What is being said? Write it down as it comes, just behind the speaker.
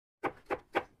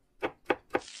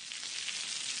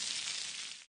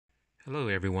Hello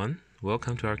everyone,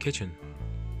 welcome to our kitchen.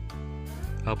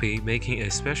 I'll be making a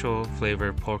special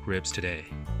flavored pork ribs today.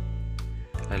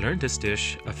 I learned this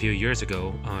dish a few years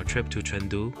ago on a trip to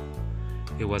Chengdu.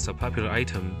 It was a popular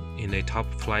item in a top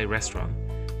flight restaurant,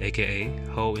 aka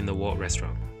hole-in-the-wall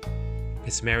restaurant.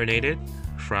 It's marinated,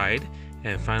 fried,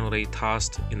 and finally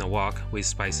tossed in a wok with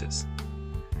spices.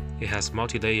 It has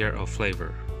multi-layer of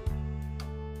flavor.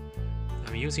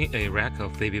 I'm using a rack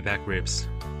of baby back ribs,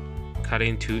 cut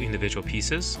into individual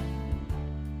pieces.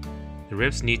 The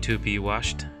ribs need to be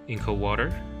washed in cold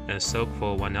water and soaked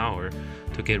for 1 hour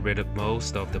to get rid of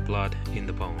most of the blood in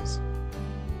the bones.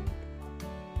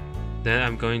 Then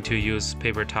I'm going to use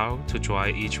paper towel to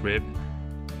dry each rib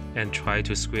and try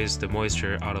to squeeze the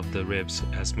moisture out of the ribs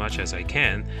as much as I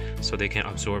can so they can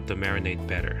absorb the marinade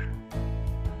better.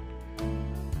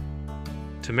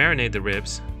 To marinate the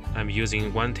ribs, I'm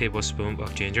using 1 tablespoon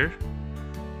of ginger,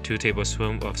 2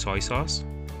 tablespoons of soy sauce,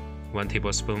 1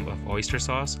 tablespoon of oyster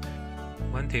sauce,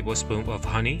 1 tablespoon of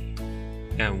honey,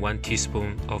 and 1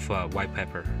 teaspoon of white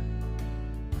pepper.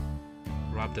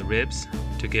 Rub the ribs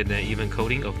to get an even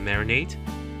coating of marinade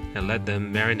and let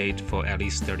them marinate for at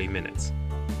least 30 minutes.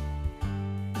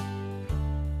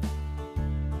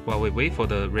 While we wait for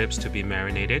the ribs to be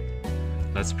marinated,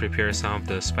 let's prepare some of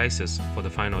the spices for the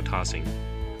final tossing.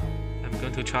 I'm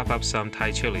going to chop up some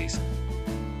Thai chilies,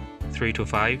 3 to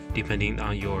 5 depending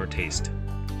on your taste.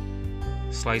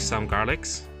 Slice some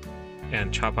garlics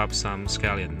and chop up some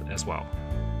scallion as well.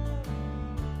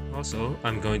 Also,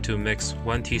 I'm going to mix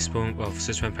 1 teaspoon of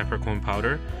Sichuan peppercorn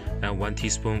powder and 1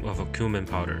 teaspoon of cumin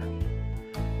powder.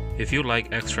 If you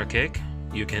like extra kick,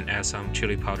 you can add some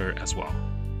chili powder as well.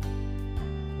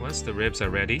 Once the ribs are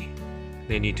ready,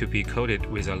 they need to be coated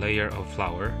with a layer of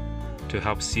flour to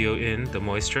help seal in the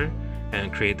moisture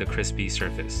and create the crispy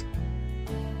surface.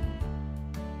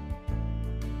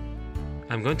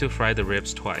 I'm going to fry the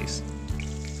ribs twice.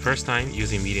 First time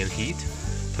using medium heat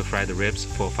to fry the ribs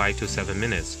for 5 to 7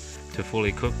 minutes to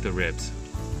fully cook the ribs.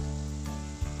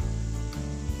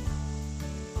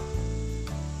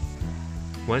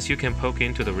 Once you can poke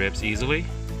into the ribs easily,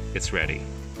 it's ready.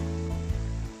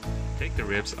 Take the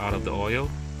ribs out of the oil,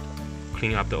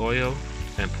 clean up the oil,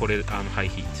 and put it on high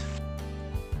heat.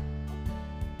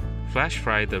 Flash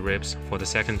fry the ribs for the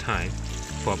second time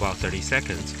for about 30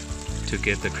 seconds to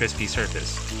get the crispy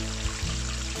surface.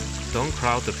 Don't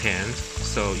crowd the pan,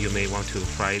 so you may want to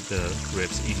fry the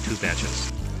ribs in 2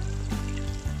 batches.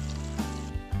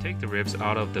 Take the ribs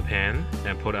out of the pan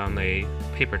and put on a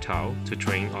paper towel to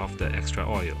drain off the extra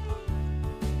oil.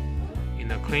 In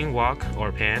a clean wok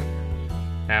or pan,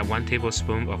 add 1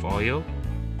 tablespoon of oil,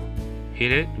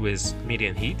 heat it with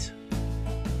medium heat,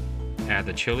 add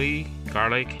the chili,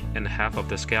 garlic, and half of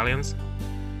the scallions.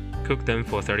 Cook them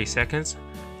for 30 seconds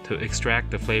to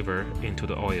extract the flavor into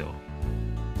the oil.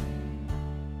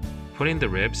 Put in the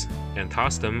ribs and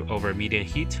toss them over medium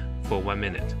heat for 1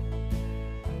 minute.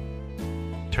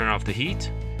 Turn off the heat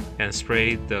and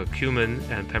spray the cumin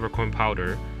and peppercorn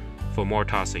powder for more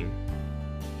tossing.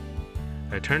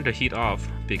 I turned the heat off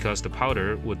because the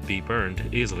powder would be burned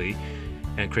easily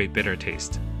and create bitter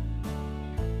taste.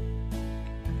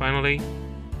 Finally,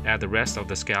 add the rest of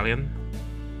the scallion,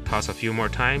 toss a few more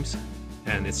times,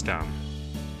 and it's done.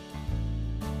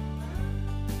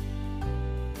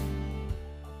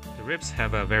 The ribs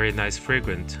have a very nice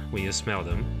fragrance when you smell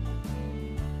them.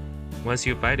 Once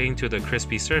you bite into the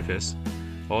crispy surface,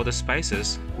 all the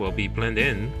spices will be blended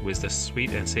in with the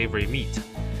sweet and savory meat,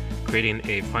 creating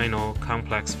a final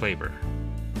complex flavor.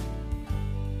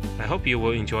 I hope you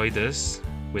will enjoy this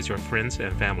with your friends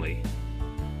and family.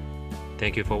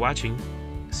 Thank you for watching.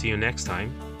 See you next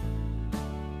time.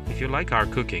 If you like our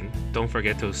cooking, don't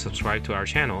forget to subscribe to our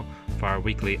channel for our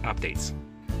weekly updates.